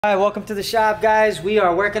Hi, welcome to the shop, guys. We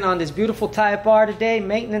are working on this beautiful Type R today,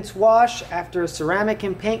 maintenance wash after a ceramic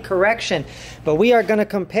and paint correction. But we are going to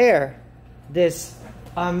compare this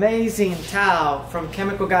amazing towel from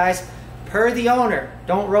Chemical Guys per the owner.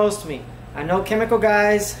 Don't roast me. I know Chemical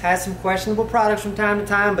Guys has some questionable products from time to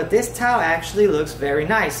time, but this towel actually looks very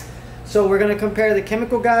nice. So we're going to compare the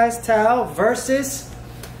Chemical Guys towel versus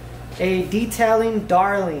a detailing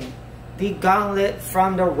darling, the Gauntlet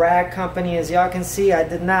from the rag company. As y'all can see, I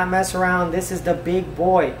did not mess around. This is the big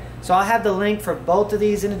boy. So I'll have the link for both of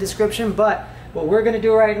these in the description, but what we're going to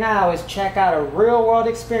do right now is check out a real world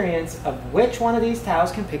experience of which one of these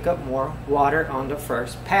towels can pick up more water on the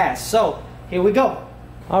first pass. So here we go.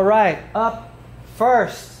 All right, up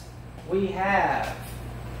first we have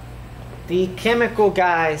the Chemical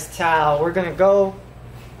Guys towel. We're going to go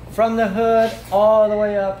from the hood all the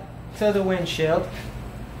way up to the windshield.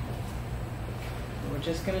 We're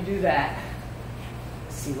just gonna do that.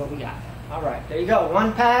 Let's see what we got. All right, there you go,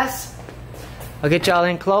 one pass. I'll get y'all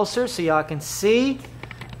in closer so y'all can see.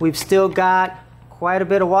 We've still got quite a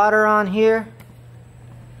bit of water on here.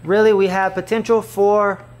 Really, we have potential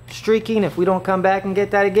for streaking if we don't come back and get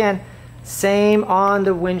that again. Same on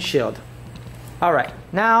the windshield. All right,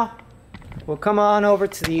 now we'll come on over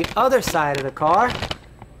to the other side of the car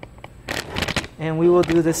and we will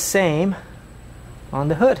do the same on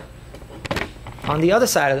the hood. On the other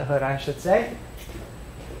side of the hood, I should say.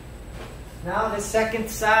 Now the second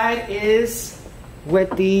side is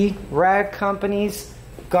with the rag company's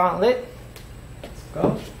Gauntlet. Let's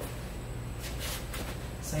go.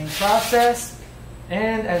 Same process.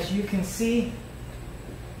 And as you can see,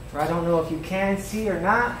 or I don't know if you can see or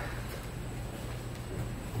not.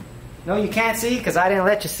 No, you can't see because I didn't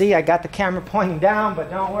let you see. I got the camera pointing down, but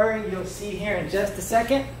don't worry, you'll see here in just a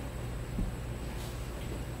second.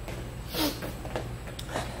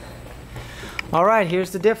 All right,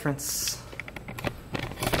 here's the difference.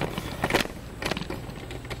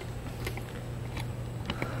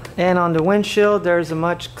 And on the windshield, there's a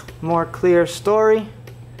much more clear story.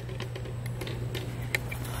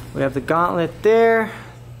 We have the Gauntlet there.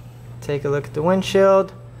 Take a look at the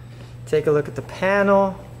windshield. Take a look at the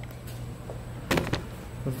panel.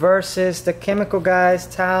 Versus the Chemical Guys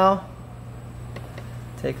towel.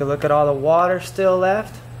 Take a look at all the water still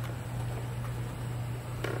left.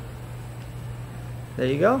 There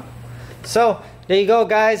you go. So there you go,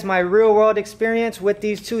 guys, my real world experience with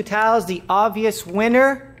these two towels. The obvious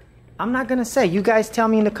winner, I'm not gonna say, you guys tell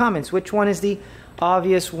me in the comments which one is the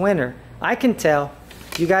obvious winner. I can tell.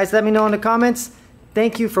 You guys let me know in the comments.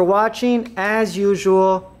 Thank you for watching. As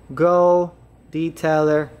usual, go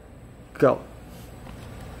detailer, go.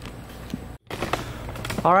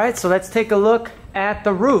 All right, so let's take a look at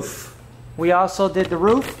the roof. We also did the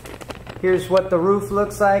roof. Here's what the roof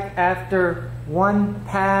looks like after one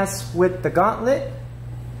pass with the Gauntlet.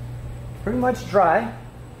 Pretty much dry.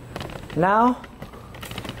 Now,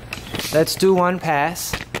 let's do one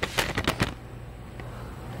pass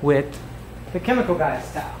with the Chemical Guys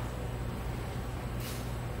towel.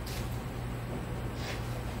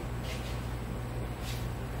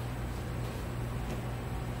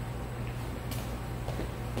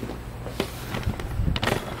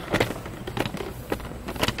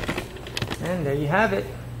 And there you have it.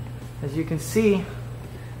 As you can see,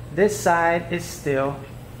 this side is still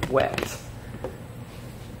wet.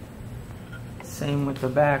 Same with the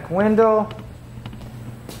back window.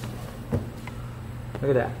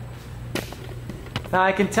 Look at that. Now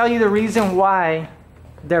I can tell you the reason why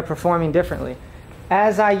they're performing differently.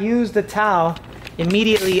 As I use the towel,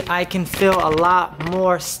 immediately I can feel a lot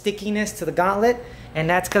more stickiness to the Gauntlet, and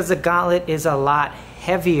that's because the Gauntlet is a lot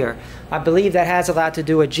heavier. I believe that has a lot to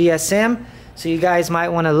do with GSM. So you guys might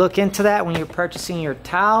want to look into that when you're purchasing your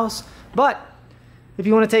towels. But if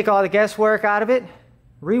you want to take all the guesswork out of it,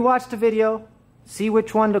 rewatch the video, see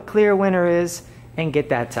which one the clear winner is, and get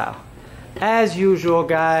that towel. As usual,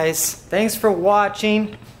 guys, thanks for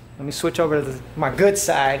watching. Let me switch over to my good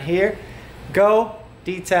side here. Go,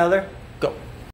 detailer, go.